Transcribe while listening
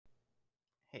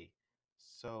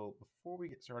So before we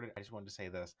get started, I just wanted to say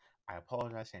this. I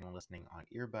apologize to anyone listening on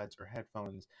earbuds or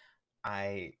headphones.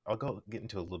 I'll go get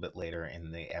into it a little bit later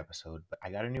in the episode, but I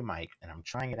got a new mic and I'm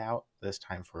trying it out this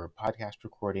time for a podcast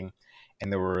recording.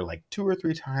 And there were like two or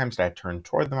three times that I turned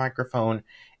toward the microphone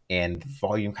and the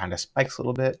volume kind of spikes a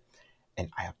little bit. And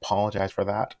I apologize for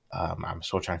that. I'm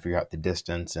still trying to figure out the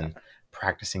distance and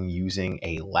practicing using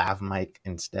a lav mic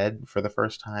instead for the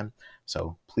first time.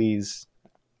 So please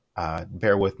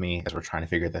bear with me as we're trying to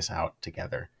figure this out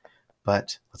together.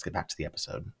 But let's get back to the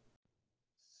episode.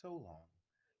 So long.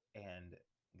 And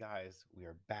guys, we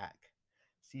are back.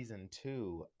 Season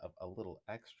 2 of A Little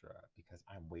Extra because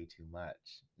I'm way too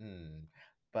much.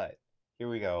 But here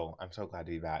we go. I'm so glad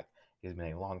to be back. It has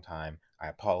been a long time. I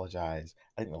apologize.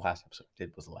 I think the last episode I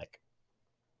did was like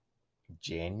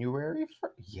January 1st.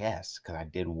 Yes, because I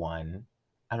did one.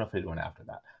 I don't know if I did one after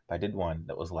that, but I did one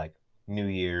that was like New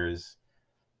Year's,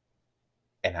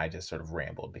 and I just sort of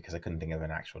rambled because I couldn't think of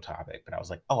an actual topic. But I was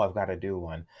like, oh, I've got to do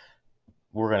one.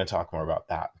 We're going to talk more about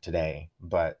that today.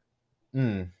 But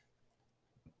thank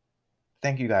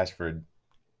you guys for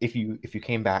if you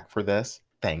came back for this,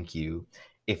 thank you.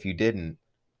 If you didn't,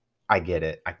 I get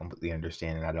it. I completely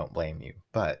understand and I don't blame you.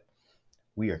 But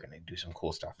we are going to do some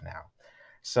cool stuff now.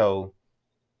 So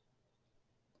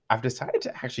I've decided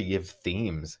to actually give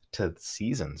themes to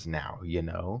seasons now,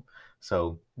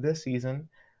 So this season,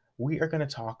 we are going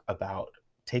to talk about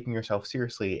taking yourself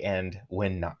seriously and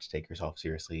when not to take yourself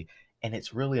seriously. And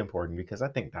it's really important because I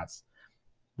think that's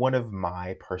one of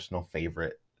my personal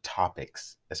favorite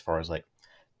topics as far as like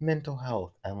mental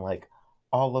health and like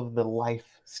all of the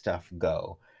life stuff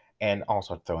go. And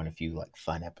also throw in a few like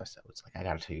fun episodes. Like I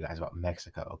got to tell you guys about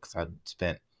Mexico because I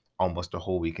spent almost a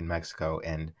whole week in Mexico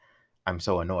and I'm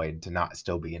so annoyed to not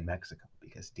still be in Mexico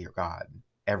because, dear God,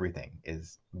 everything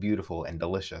is beautiful and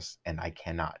delicious, and I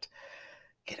cannot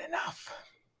get enough.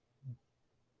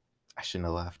 I shouldn't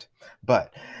have left,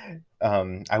 but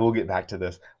I will get back to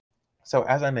this. So,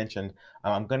 as I mentioned,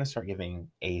 I'm going to start giving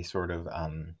a sort of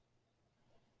kind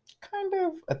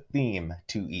of a theme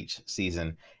to each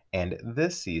season, and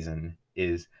this season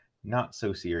is not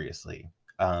so seriously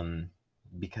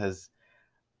because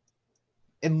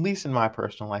at least in my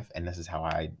personal life, and this is how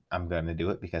I'm going to do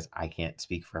it because I can't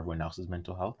speak for everyone else's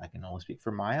mental health. I can only speak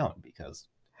for my own because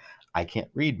I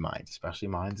can't read minds, especially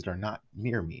minds that are not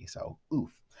near me. So, oof.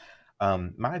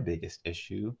 My biggest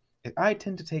issue is I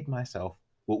tend to take myself,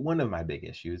 well, one of my big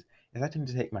issues is I tend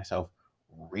to take myself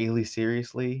really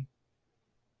seriously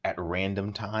at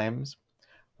random times,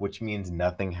 which means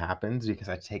nothing happens because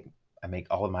I make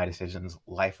all of my decisions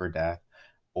life or death,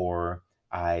 or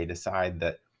I decide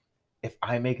that if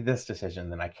I make this decision,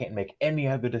 then I can't make any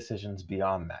other decisions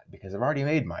beyond that because I've already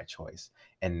made my choice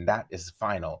and that is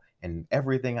final. And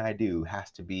everything I do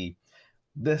has to be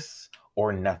this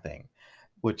or nothing,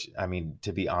 which, I mean,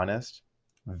 to be honest,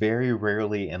 very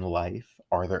rarely in life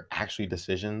are there actually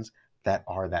decisions that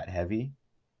are that heavy.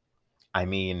 I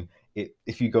mean,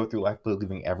 if you go through life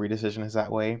believing every decision is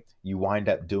that way, you wind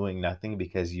up doing nothing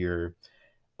because you're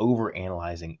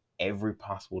overanalyzing every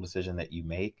possible decision that you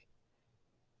make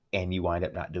and you wind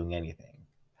up not doing anything.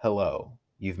 Hello,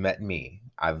 you've met me.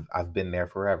 I've been there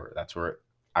forever. That's where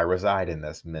I reside in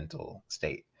this mental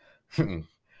state.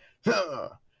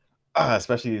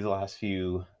 Especially these last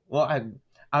few. Well,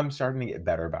 I'm starting to get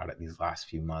better about it these last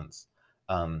few months.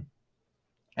 Um,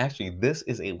 Actually, this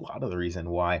is a lot of the reason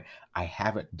why I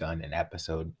haven't done an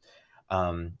episode.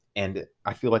 And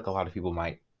I feel like a lot of people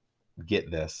might get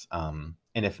this. And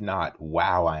if not,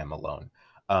 wow, I am alone.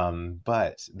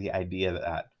 But the idea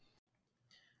that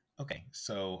okay,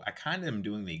 so I kind of am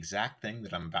doing the exact thing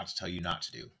that I'm about to tell you not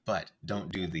to do, but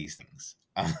don't do these things.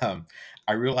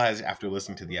 I realized after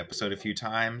listening to the episode a few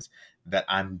times that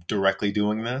I'm directly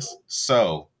doing this.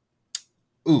 So,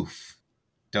 oof,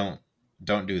 don't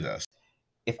don't do this.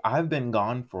 If I've been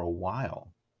gone for a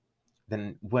while,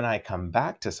 then when I come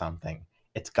back to something,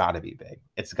 it's got to be big.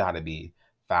 It's got to be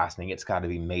fascinating. It's got to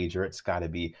be major. It's got to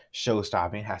be show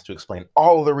stopping. It has to explain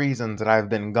all the reasons that I've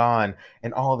been gone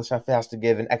and all the stuff. It has to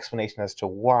give an explanation as to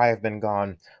why I've been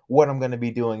gone, what I'm going to be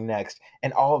doing next,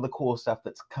 and all the cool stuff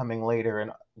that's coming later,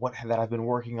 and what that I've been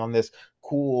working on this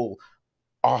cool,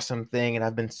 awesome thing, and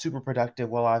I've been super productive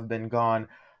while I've been gone.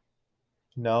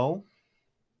 No,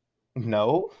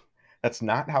 no, that's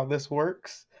not how this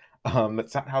works.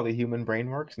 That's not how the human brain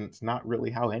works, and it's not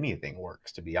really how anything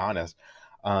works, to be honest.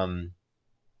 Um,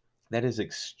 that is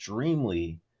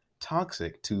extremely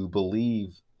toxic to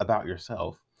believe about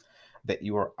yourself that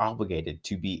you are obligated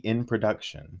to be in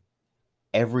production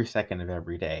every second of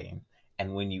every day.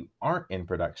 And when you aren't in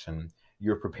production,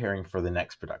 you're preparing for the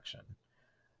next production.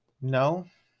 No,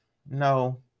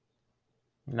 No,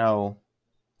 no,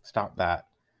 stop that.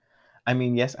 I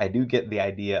mean, yes, I do get the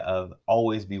idea of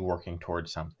always be working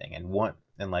towards something and want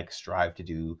and like strive to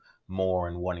do more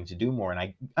and wanting to do more. And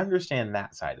I understand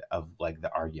that side of like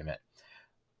the argument.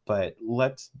 But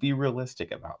let's be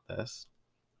realistic about this.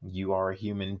 You are a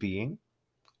human being.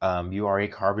 You are a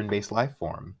carbon-based life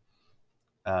form,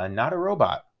 not a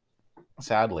robot.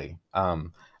 Sadly,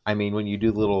 I mean, when you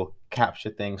do little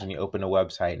captcha things when you open a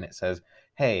website and it says,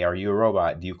 "Hey, are you a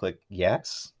robot?" Do you click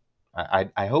yes?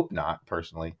 I hope not,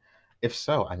 personally. If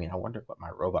so, I mean, I wonder what my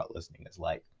robot listening is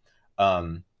like.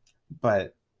 Um,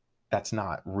 but that's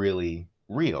not really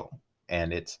real,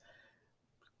 and it's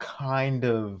kind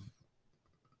of.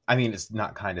 I mean, it's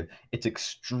not kind of. It's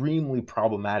extremely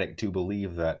problematic to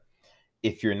believe that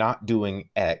if you're not doing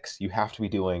X, you have to be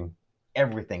doing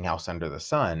everything else under the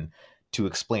sun to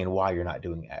explain why you're not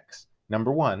doing X.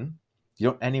 Number one,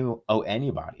 you don't owe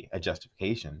anybody a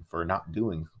justification for not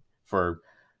doing, for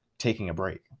taking a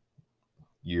break.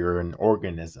 You're an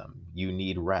organism. You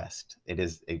need rest.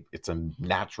 It's a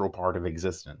natural part of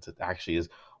existence. It actually is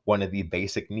one of the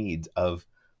basic needs of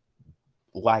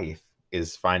life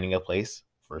is finding a place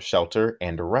for shelter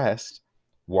and rest,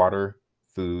 water,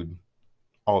 food,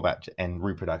 all that, and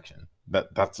reproduction.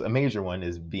 That's a major one,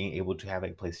 is being able to have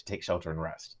a place to take shelter and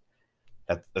rest.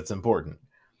 That's important.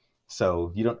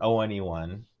 So you don't owe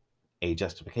anyone a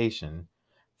justification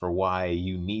for why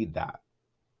you need that.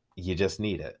 You just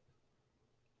need it.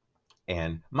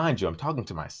 And mind you, I'm talking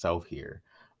to myself here,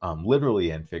 literally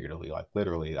and figuratively. Like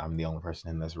literally, I'm the only person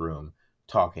in this room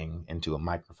talking into a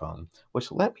microphone.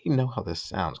 Which, let me know how this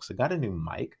sounds, because I got a new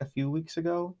mic a few weeks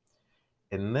ago,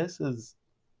 and this is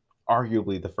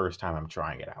arguably the first time I'm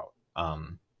trying it out.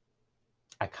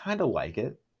 I kind of like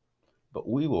it, but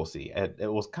we will see. It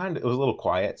was a little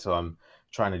quiet, so I'm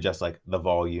trying to adjust like the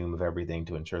volume of everything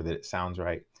to ensure that it sounds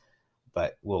right.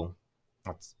 But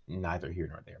that's neither here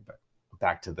nor there. But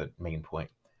back to the main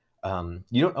point.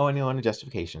 You don't owe anyone a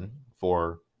justification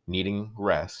for needing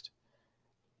rest,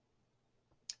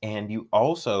 and you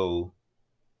also,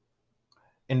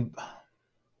 and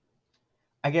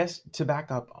I guess to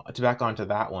back onto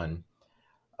that one.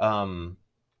 Um,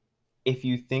 if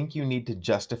you think you need to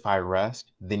justify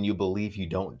rest, then you believe you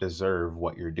don't deserve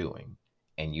what you're doing.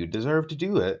 And you deserve to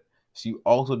do it, so you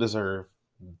also deserve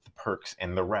the perks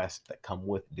and the rest that come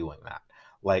with doing that.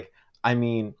 Like, I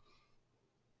mean,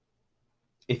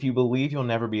 if you believe you'll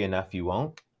never be enough, you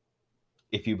won't.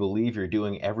 If you believe you're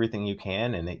doing everything you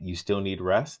can and that you still need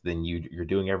rest, then you're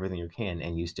doing everything you can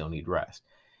and you still need rest.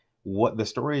 What the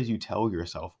stories you tell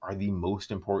yourself are the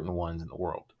most important ones in the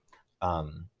world.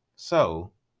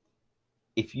 So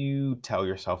if you tell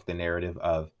yourself the narrative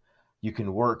of you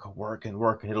can work, work, and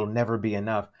work, and it'll never be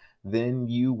enough, then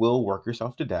you will work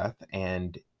yourself to death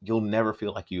and you'll never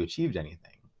feel like you achieved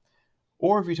anything.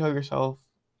 Or if you tell yourself,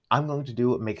 I'm going to do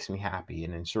what makes me happy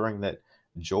and ensuring that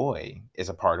joy is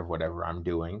a part of whatever I'm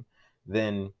doing,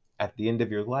 then at the end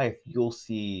of your life, you'll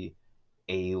see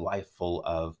a life full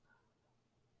of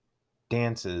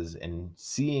dances and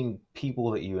seeing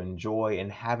people that you enjoy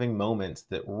and having moments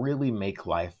that really make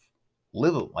life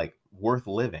live like worth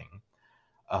living.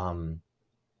 um,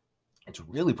 it's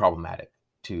really problematic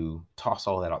to toss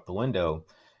all that out the window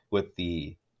with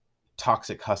the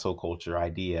toxic hustle culture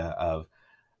idea of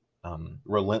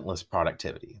relentless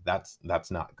productivity. That's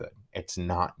not good. It's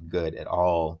not good at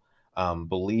all.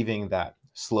 Believing that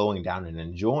slowing down and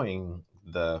enjoying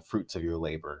the fruits of your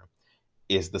labor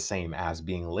is the same as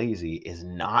being lazy is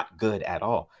not good at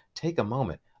all. Take a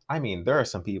moment. I mean, there are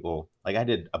some people, like I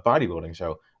did a bodybuilding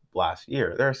show last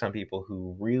year. There are some people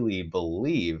who really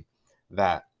believe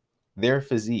that their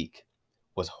physique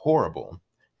was horrible.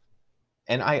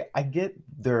 And I get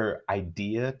their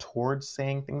idea towards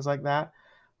saying things like that,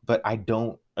 but I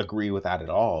don't agree with that at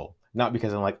all. Not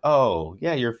because I'm like, oh,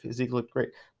 yeah, your physique looked great.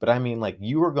 But I mean, like,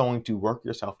 you are going to work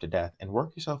yourself to death and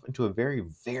work yourself into a very,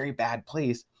 very bad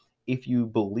place if you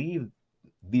believe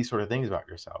these sort of things about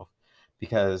yourself,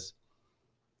 because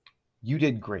you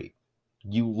did great.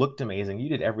 You looked amazing. You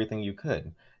did everything you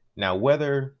could. Now,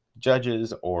 whether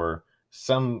judges or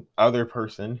some other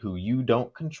person who you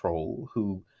don't control,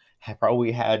 who have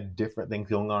probably had different things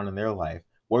going on in their life,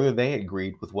 whether they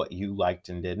agreed with what you liked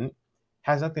and didn't,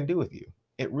 has nothing to do with you.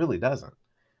 It really doesn't.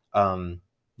 Um,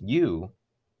 you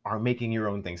are making your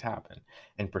own things happen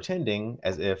and pretending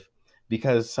as if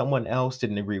because someone else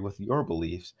didn't agree with your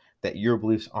beliefs, that your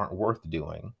beliefs aren't worth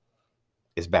doing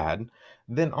is bad.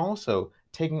 Then also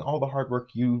taking all the hard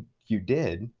work you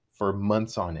did for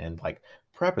months on end, like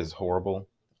prep is horrible.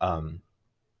 Um,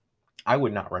 I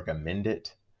would not recommend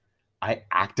it. I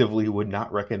actively would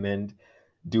not recommend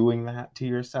doing that to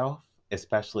yourself,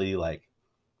 especially like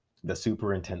the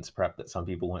super intense prep that some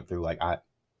people went through. Like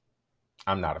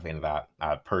I'm not a fan of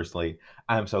that. Personally,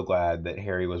 I'm so glad that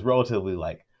Harry was relatively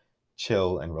like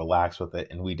chill and relaxed with it,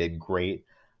 and we did great.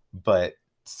 But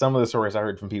some of the stories I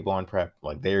heard from people on prep,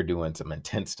 like they're doing some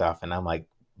intense stuff, and I'm like,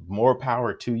 more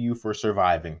power to you for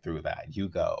surviving through that. You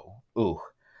go. Ooh.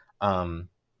 Um,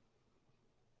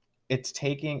 it's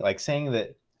taking like saying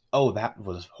that, oh, that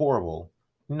was horrible.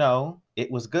 No,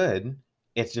 it was good.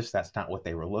 It's just that's not what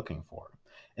they were looking for.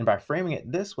 And by framing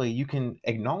it this way, you can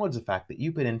acknowledge the fact that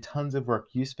you put in tons of work.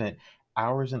 You spent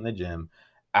hours in the gym,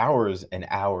 hours and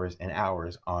hours and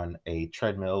hours on a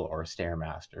treadmill or a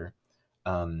stairmaster.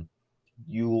 Um,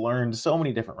 you learned so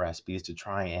many different recipes to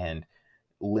try and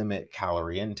limit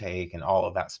calorie intake and all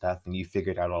of that stuff, and you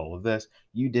figured out all of this.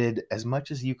 You did as much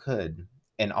as you could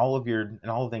and all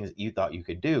the things that you thought you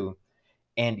could do,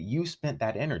 and you spent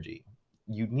that energy.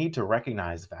 You need to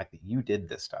recognize the fact that you did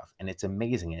this stuff, and it's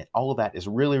amazing, and all of that is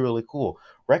really, really cool.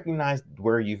 Recognize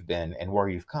where you've been and where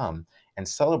you've come and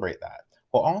celebrate that,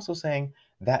 while also saying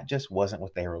that just wasn't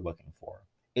what they were looking for.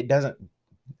 It doesn't,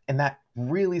 and that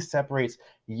really separates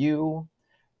you,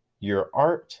 your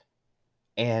art,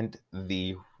 and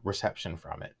the reception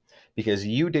from it, because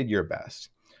you did your best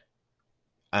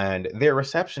and their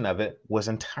reception of it was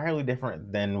entirely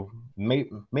different than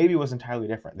maybe was entirely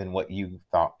different than what you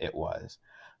thought it was.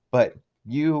 But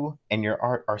you and your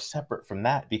art are separate from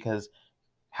that, because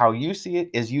how you see it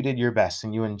is you did your best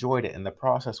and you enjoyed it, and the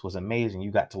process was amazing.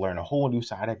 You got to learn a whole new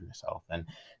side of yourself and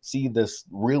see this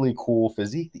really cool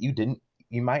physique that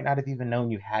you might not have even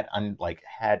known you had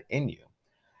had in you.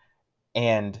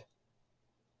 And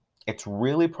it's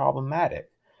really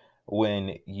problematic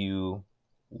when you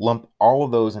lump all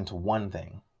of those into one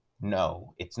thing.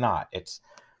 No, it's not.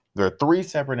 There are three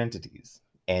separate entities,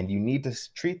 and you need to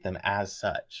treat them as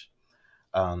such.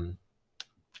 Um,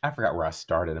 I forgot where I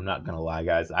started. I'm not gonna lie,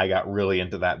 guys. I got really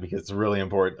into that because it's really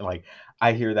important. Like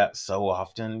I hear that so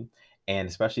often, and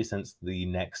especially since the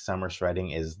next summer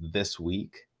shredding is this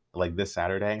week, like this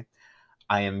Saturday,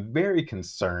 I am very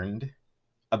concerned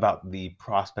about the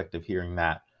prospect of hearing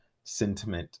that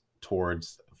sentiment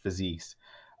towards physiques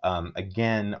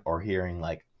again, or hearing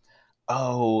like,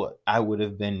 oh, I would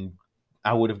have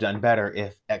done better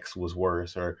if X was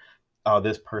worse, or oh,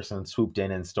 this person swooped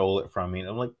in and stole it from me. And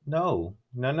I'm like, no,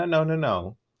 no, no, no, no,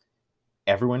 no.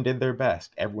 Everyone did their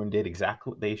best. Everyone did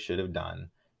exactly what they should have done,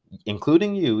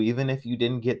 including you, even if you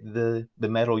didn't get the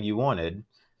medal you wanted.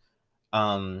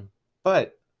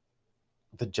 But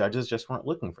the judges just weren't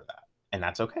looking for that, and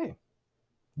that's okay.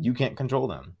 You can't control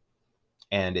them,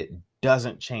 and it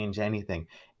doesn't change anything.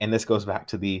 And this goes back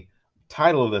to the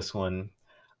title of this one.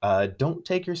 Don't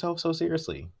take yourself so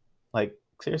seriously. Like,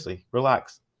 seriously,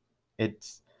 relax.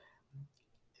 It's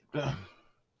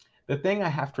the thing I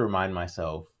have to remind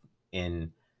myself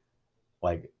in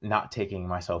like not taking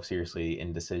myself seriously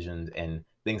in decisions and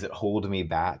things that hold me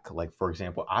back. Like, for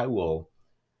example,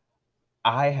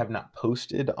 I have not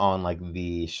posted on like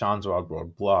the Sean's Wild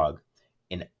World blog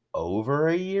in over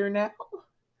a year now,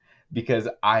 because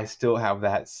I still have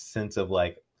that sense of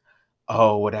like,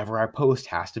 oh, whatever I post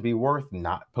has to be worth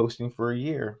not posting for a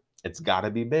year. It's got to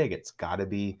be big. It's got to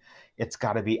be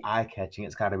eye-catching.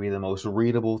 It's got to be the most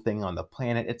readable thing on the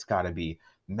planet. It's got to be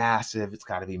massive. It's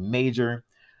got to be major.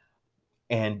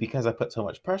 And because I put so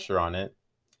much pressure on it,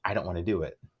 I don't want to do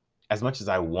it. As much as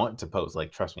I want to post,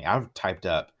 like trust me, I've typed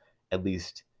up at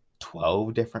least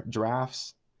 12 different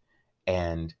drafts,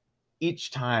 and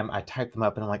each time I type them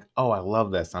up and I'm like, oh, I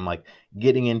love this. I'm like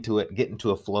getting into it, get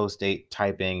into a flow state,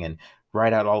 typing and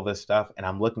write out all this stuff. And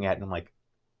I'm looking at it and I'm like,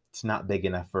 it's not big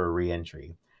enough for a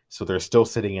reentry. So they're still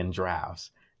sitting in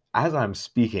drafts. As I'm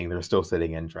speaking, they're still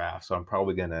sitting in drafts. So I'm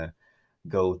probably going to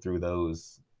go through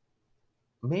those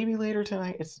maybe later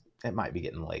tonight. It might be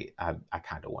getting late. I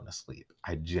kind of want to sleep.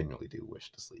 I genuinely do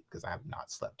wish to sleep because I have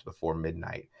not slept before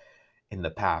midnight in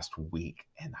the past week,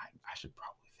 and I should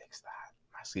probably fix that.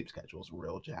 My sleep schedule is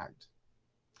real jacked.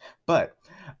 But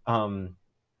um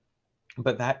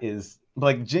but that is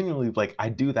like genuinely like I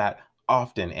do that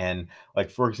often. And like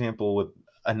for example, with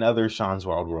another Sean's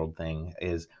Wild World thing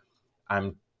is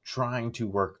I'm trying to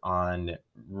work on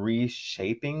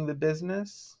reshaping the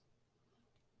business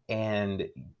and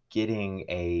getting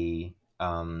a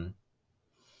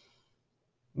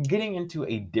getting into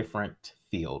a different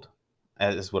field,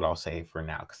 is what I'll say for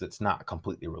now, because it's not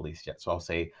completely released yet. So I'll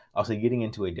say getting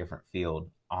into a different field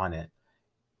on it,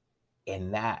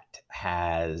 and that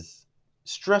has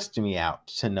stressed me out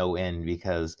to no end,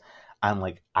 because I'm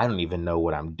like, I don't even know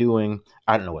what I'm doing.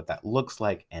 I don't know what that looks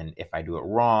like, and if I do it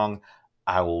wrong,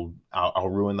 I'll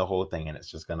ruin the whole thing, and it's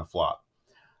just gonna flop.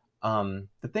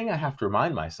 The thing I have to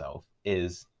remind myself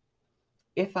is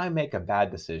if I make a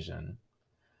bad decision,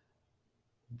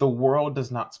 the world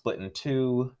does not split in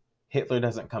two. Hitler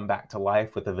doesn't come back to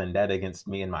life with a vendetta against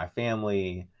me and my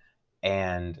family,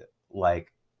 and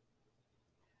like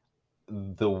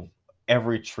the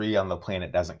every tree on the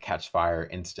planet doesn't catch fire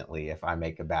instantly if I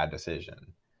make a bad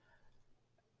decision.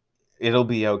 It'll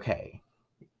be okay.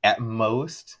 At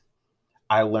most,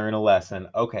 I learn a lesson.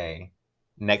 Okay,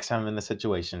 next time I'm in the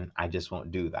situation, I just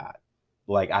won't do that.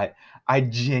 Like I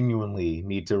genuinely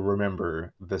need to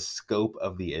remember the scope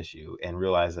of the issue and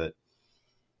realize that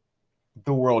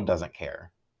the world doesn't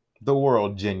care. The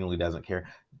world genuinely doesn't care.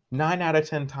 9 out of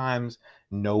 10 times,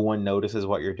 no one notices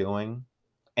what you're doing.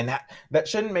 And that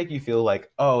shouldn't make you feel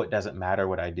like, oh, it doesn't matter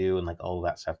what I do and like all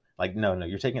that stuff. Like, no,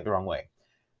 you're taking it the wrong way.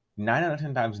 9 out of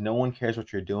 10 times, no one cares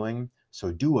what you're doing.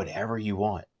 So do whatever you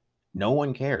want. No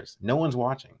one cares. No one's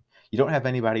watching. You don't have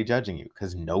anybody judging you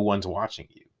because no one's watching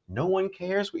you. No one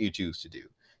cares what you choose to do.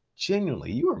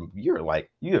 Genuinely, you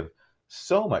have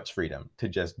so much freedom to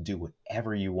just do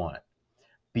whatever you want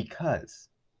because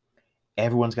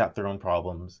everyone's got their own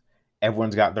problems.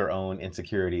 Everyone's got their own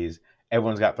insecurities.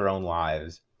 Everyone's got their own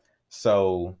lives.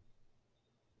 So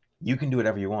you can do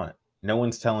whatever you want. No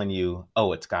one's telling you,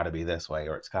 oh, it's got to be this way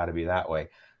or it's got to be that way.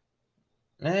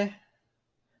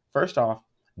 First off,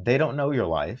 they don't know your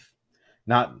life.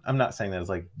 I'm not saying that it's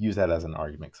like use that as an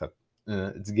argument, except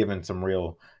it's given some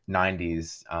real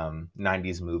 90s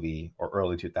movie or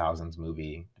early 2000s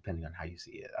movie, depending on how you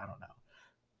see it. I don't know.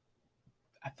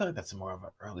 I feel like that's more of an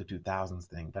early 2000s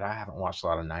thing, but I haven't watched a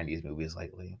lot of 90s movies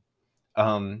lately.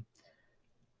 Um,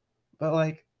 but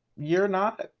like you're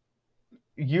not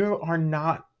you are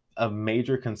not a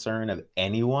major concern of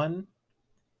anyone,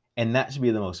 and that should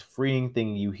be the most freeing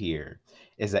thing you hear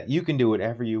is that you can do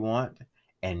whatever you want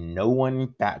and no one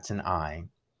bats an eye.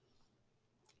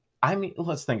 I mean,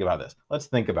 let's think about this. Let's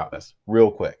think about this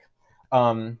real quick.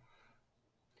 Um,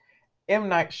 M.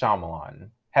 Night Shyamalan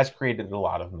has created a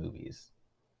lot of movies.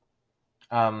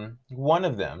 One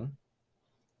of them,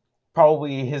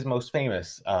 probably his most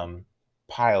famous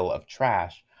pile of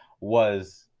trash,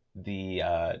 was the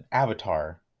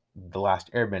Avatar, The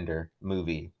Last Airbender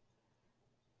movie.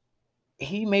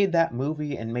 He made that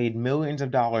movie and made millions of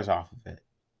dollars off of it.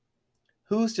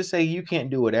 Who's to say you can't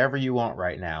do whatever you want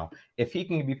right now if he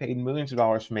can be paid millions of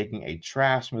dollars for making a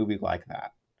trash movie like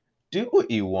that? Do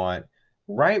what you want,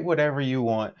 write whatever you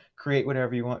want, create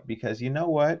whatever you want, because you know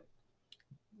what?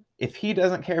 If he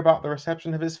doesn't care about the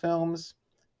reception of his films,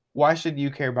 why should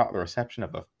you care about the reception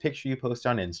of a picture you post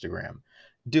on Instagram?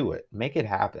 Do it. Make it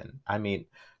happen. I mean,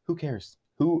 who cares?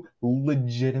 Who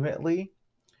legitimately,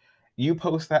 you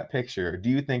post that picture, do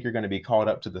you think you're going to be called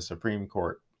up to the Supreme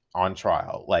Court on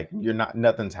trial? Like, you're not,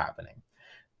 nothing's happening.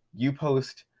 You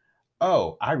post,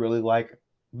 oh, I really like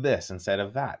this instead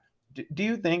of that. Do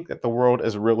you think that the world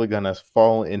is really going to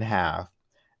fall in half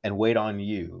and wait on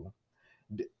you?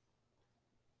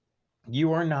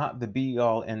 You are not the be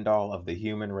all end all of the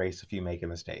human race if you make a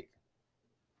mistake.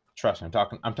 Trust me,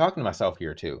 I'm talking to myself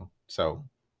here too. So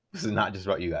this is not just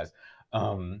about you guys.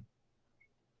 Um,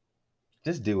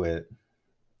 just do it.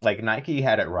 Like Nike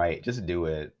had it right. Just do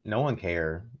it. No one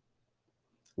care.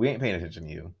 We ain't paying attention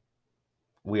to you.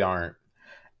 We aren't.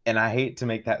 And I hate to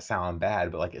make that sound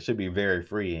bad, but like it should be very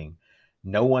freeing.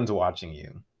 No one's watching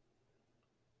you.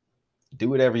 Do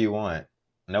whatever you want.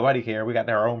 Nobody care. We got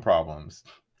our own problems.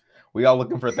 We all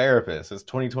looking for therapists. It's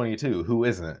 2022. Who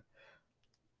isn't?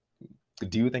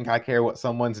 Do you think I care what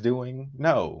someone's doing?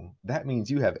 No. That means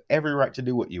you have every right to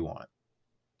do what you want.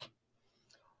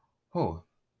 Oh.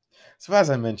 So as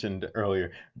I mentioned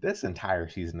earlier, this entire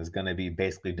season is going to be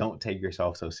basically don't take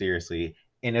yourself so seriously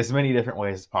in as many different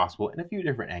ways as possible in a few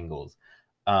different angles.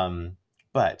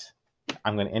 But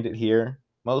I'm going to end it here,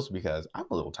 mostly because I'm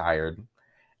a little tired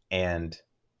and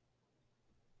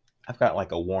I've got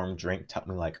like a warm drink to help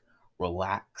me like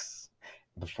relax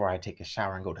before I take a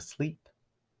shower and go to sleep.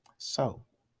 So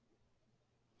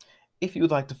if you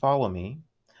would like to follow me,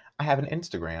 I have an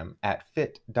Instagram at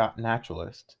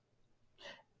fit.naturalist.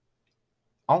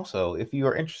 Also, if you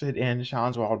are interested in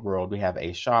Sean's Wild World, we have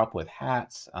a shop with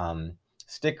hats,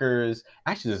 stickers.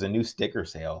 Actually, there's a new sticker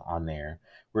sale on there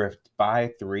where if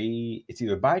buy three, it's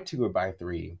either buy two or buy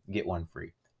three, get one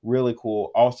free. Really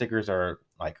cool. All stickers are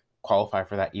like qualify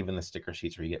for that, even the sticker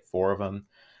sheets where you get 4 of them.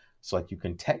 So like you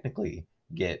can technically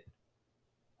get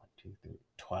 1, 2, 3,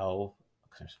 12.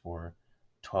 There's 4,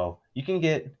 12. You can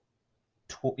get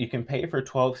you can pay for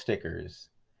 12 stickers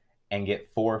and get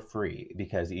 4 free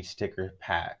because each sticker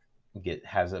pack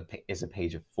is a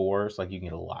page of 4, so like you can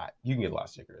get a lot. You can get a lot of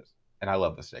stickers, and I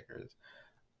love the stickers.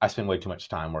 I spend way too much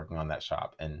time working on that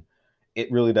shop, and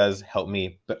it really does help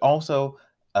me. But also,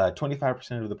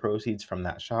 25% of the proceeds from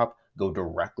that shop go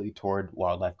directly toward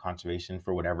wildlife conservation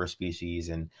for whatever species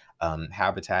and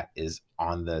habitat is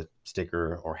on the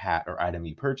sticker or hat or item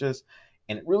you purchase.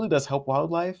 And it really does help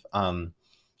wildlife.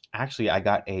 Actually, I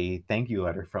got a thank you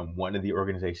letter from one of the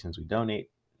organizations we donate,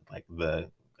 like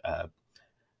uh,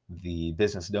 the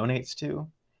business donates to,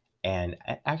 and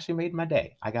it actually made my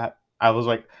day. I was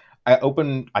like, I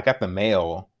got the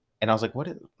mail, and I was like,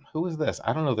 who is this?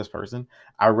 I don't know this person.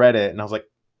 I read it, and I was like,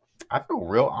 I feel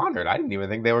real honored. I didn't even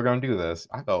think they were going to do this.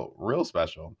 I felt real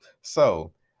special.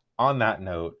 So, on that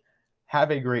note, have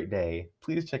a great day.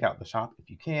 Please check out the shop if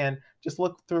you can. Just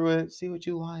look through it, see what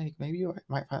you like. Maybe you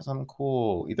might find something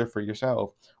cool, either for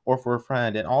yourself or for a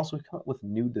friend. And also come up with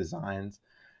new designs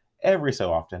every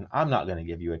so often. I'm not going to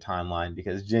give you a timeline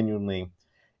because genuinely,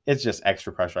 it's just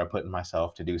extra pressure I put in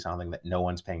myself to do something that no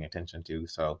one's paying attention to.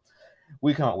 So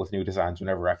we come up with new designs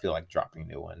whenever I feel like dropping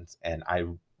new ones, and I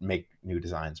make new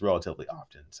designs relatively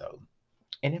often. So,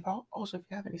 and if you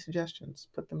have any suggestions,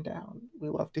 put them down. We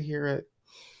love to hear it.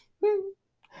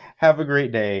 Have a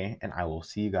great day, and I will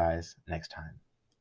see you guys next time.